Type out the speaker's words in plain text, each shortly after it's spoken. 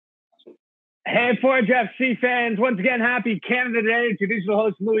Hey, Forge FC fans. Once again, happy Canada Day. It's your digital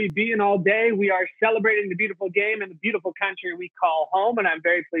host, Louie B. And all day, we are celebrating the beautiful game and the beautiful country we call home. And I'm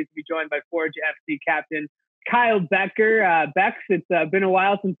very pleased to be joined by Forge FC captain Kyle Bekker. Bex, it's been a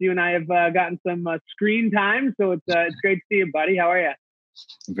while since you and I have gotten some screen time. So it's great to see you, buddy. How are you?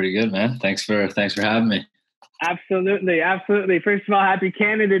 I'm pretty good, man. Thanks for having me. Absolutely. First of all, happy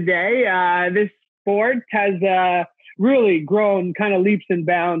Canada Day. This sport has really grown kind of leaps and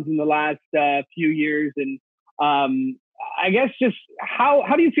bounds in the last few years. And I guess just how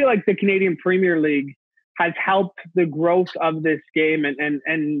do you feel like the Canadian Premier League has helped the growth of this game?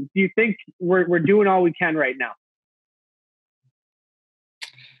 And do you think we're doing all we can right now?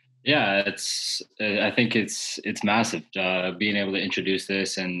 Yeah, I think it's massive. Being able to introduce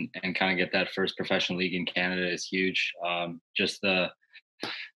this and kind of get that first professional league in Canada is huge. Just the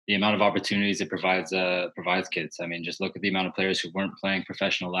amount of opportunities it provides kids. I mean, just look at the amount of players who weren't playing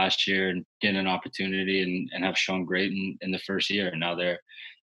professional last year and getting an opportunity and have shown great in the first year. And now they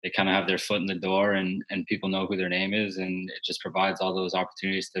kind of have their foot in the door and people know who their name is, and it just provides all those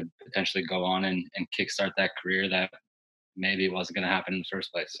opportunities to potentially go on and kickstart that career that maybe it wasn't going to happen in the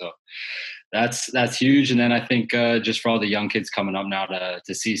first place. So that's huge. And then I think just for all the young kids coming up now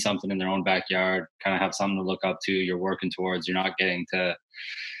to see something in their own backyard, kind of have something to look up to, you're working towards, you're not getting to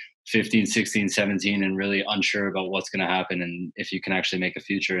 15, 16, 17 and really unsure about what's going to happen and if you can actually make a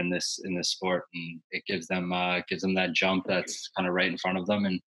future in this sport. And it gives them that jump that's kind of right in front of them.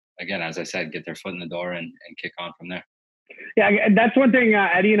 And again, as I said, get their foot in the door and kick on from there. Yeah, that's one thing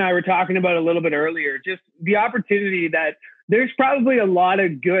Eddie and I were talking about a little bit earlier, just the opportunity that there's probably a lot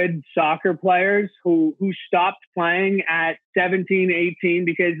of good soccer players who stopped playing at 17, 18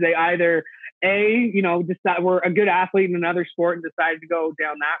 because they either, were a good athlete in another sport and decided to go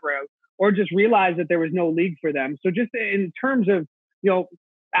down that route, or just realized that there was no league for them. So just in terms of,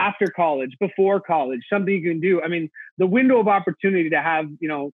 after college, before college, something you can do. I mean, the window of opportunity to have,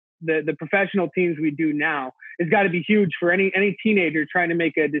 the professional teams we do now has got to be huge for any teenager trying to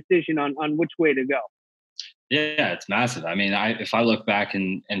make a decision on which way to go. Yeah, it's massive. I mean, if I look back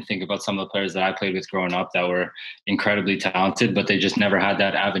and think about some of the players that I played with growing up that were incredibly talented, but they just never had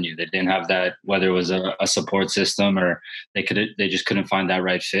that avenue. They didn't have that, whether it was a support system or they just couldn't find that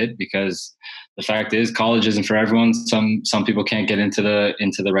right fit, because the fact is college isn't for everyone. Some people can't get into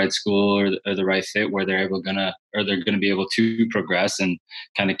the right school or the right fit where they're going to be able to progress and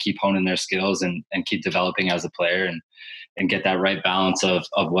kind of keep honing their skills and keep developing as a player and get that right balance of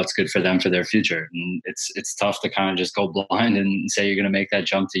what's good for them for their future. And it's tough to kind of just go blind and say you're going to make that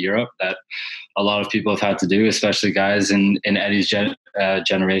jump to Europe that a lot of people have had to do, especially guys in Eddie's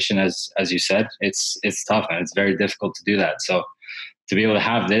generation, as you said. It's tough and it's very difficult to do that. So to be able to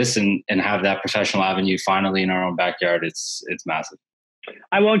have this and have that professional avenue finally in our own backyard, it's massive.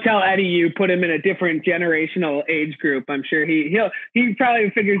 I won't tell Eddie you put him in a different generational age group. I'm sure he probably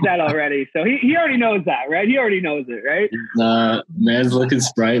figures that already. So he already knows that, right? He already knows it, right? Man's looking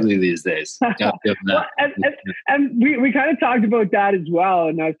sprightly these days. Well, and we kind of talked about that as well.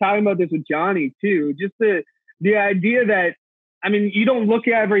 And I was talking about this with Johnny too. Just the idea that, I mean, you don't look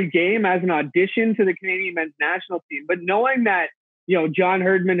at every game as an audition to the Canadian men's national team, but knowing that, John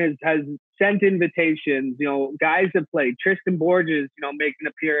Herdman has sent invitations, guys have played, Tristan Borges, make an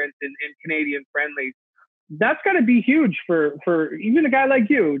appearance in Canadian friendlies. That's got to be huge for even a guy like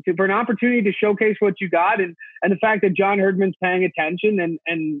you, for an opportunity to showcase what you got, and the fact that John Herdman's paying attention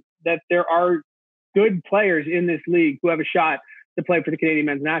and that there are good players in this league who have a shot to play for the Canadian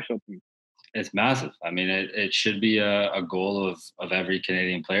men's national team. It's massive. I mean, it should be a goal of every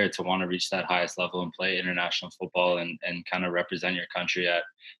Canadian player to want to reach that highest level and play international football and kind of represent your country at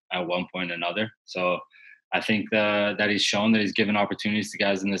one point or another. So I think that he's shown that he's given opportunities to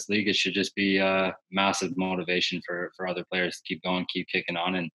guys in this league. It should just be a massive motivation for other players to keep going, keep kicking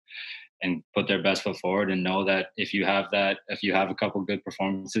on and put their best foot forward and know that if you have a couple good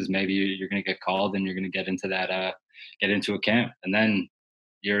performances, maybe you're going to get called and you're going to get into a camp. And then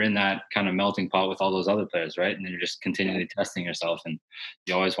you're in that kind of melting pot with all those other players, right? And then you're just continually testing yourself, and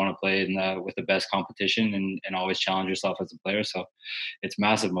you always want to play with the best competition and always challenge yourself as a player. So it's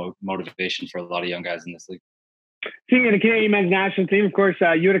massive motivation for a lot of young guys in this league. Speaking of the Canadian men's national team, of course,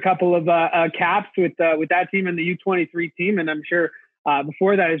 you had a couple of caps with that team and the U23 team, and I'm sure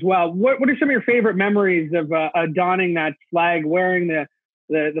before that as well. What are some of your favorite memories of donning that flag, wearing the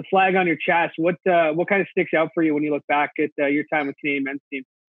flag on your chest? What kind of sticks out for you when you look back at your time with Canadian men's team?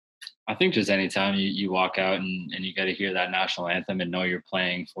 I think just anytime you walk out and you get to hear that national anthem and know you're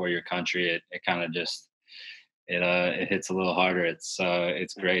playing for your country, it kind of just it hits a little harder.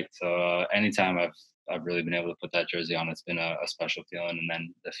 It's great. So anytime I've really been able to put that jersey on. It's been a special feeling. And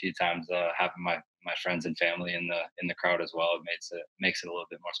then a few times having my friends and family in the crowd as well, it makes it a little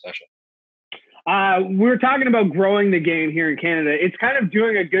bit more special. We're talking about growing the game here in Canada. It's kind of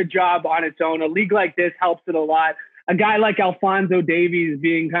doing a good job on its own. A league like this helps it a lot. A guy like Alphonso Davies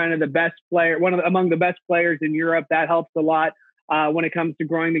being kind of the best player, among the best players in Europe, that helps a lot when it comes to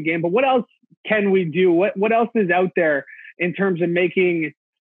growing the game. But what else can we do? What else is out there in terms of making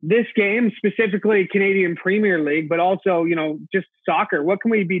this game, specifically Canadian Premier League, but also, just soccer? What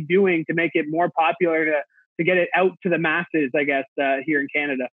can we be doing to make it more popular, to get it out to the masses, I guess, here in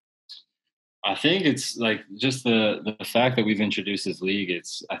Canada? I think it's like just the fact that we've introduced this league.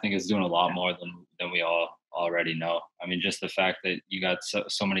 I think it's doing a lot more than we all already know. I mean, just the fact that you got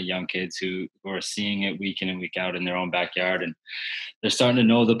so many young kids who are seeing it week in and week out in their own backyard, and they're starting to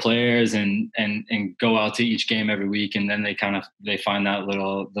know the players and go out to each game every week, and then they find that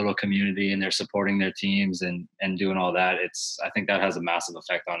little community, and they're supporting their teams and doing all that. I think that has a massive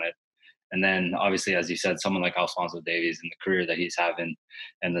effect on it. And then obviously, as you said, someone like Alphonso Davies and the career that he's having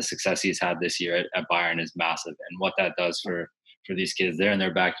and the success he's had this year at Bayern is massive. And what that does for these kids, they're in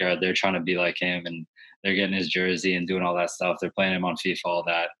their backyard, they're trying to be like him, and they're getting his jersey and doing all that stuff. They're playing him on FIFA, all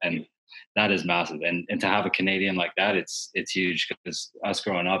that. And that is massive. And to have a Canadian like that, it's huge, because us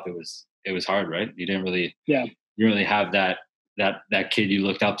growing up, it was hard, right? You didn't really, you really have that kid you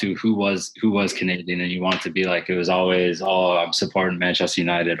looked up to who was Canadian, and you want to be like. It was always, I'm supporting Manchester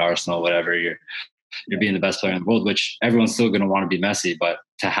United, Arsenal, whatever. You're being the best player in the world, which everyone's still going to want to be Messi, but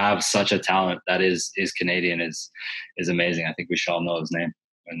to have such a talent that is Canadian is amazing. I think we should all know his name.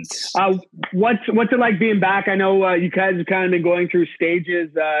 What's it like being back? I know you guys have kind of been going through stages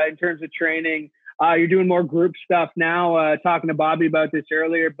in terms of training. You're doing more group stuff now. Talking to Bobby about this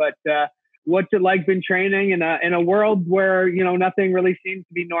earlier, but what's it like been training in a world where nothing really seems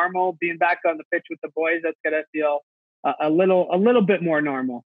to be normal? Being back on the pitch with the boys, that's gonna feel a little bit more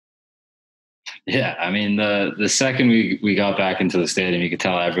normal. Yeah, I mean, the second we got back into the stadium, you could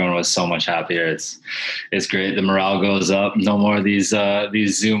tell everyone was so much happier. It's great. The morale goes up. No more of these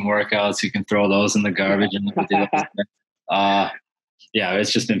Zoom workouts. You can throw those in the garbage and yeah,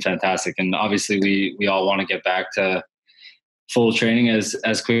 it's just been fantastic. And obviously, we all want to get back to full training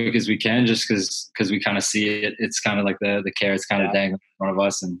as quick as we can, just because we kind of see it. It's kind of like the carrot's kind of dangling in front of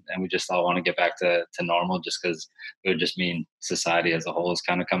us, and we just all want to get back to normal, just because it would just mean society as a whole is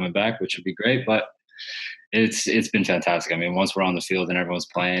kind of coming back, which would be great. But it's been fantastic. I mean, once we're on the field and everyone's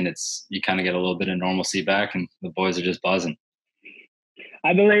playing, you kind of get a little bit of normalcy back, and the boys are just buzzing.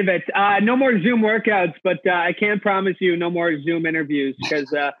 I believe it. No more Zoom workouts, but I can't promise you no more Zoom interviews,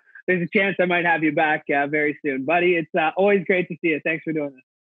 because there's a chance I might have you back very soon. Buddy, it's always great to see you. Thanks for doing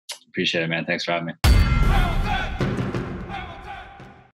this. Appreciate it, man. Thanks for having me.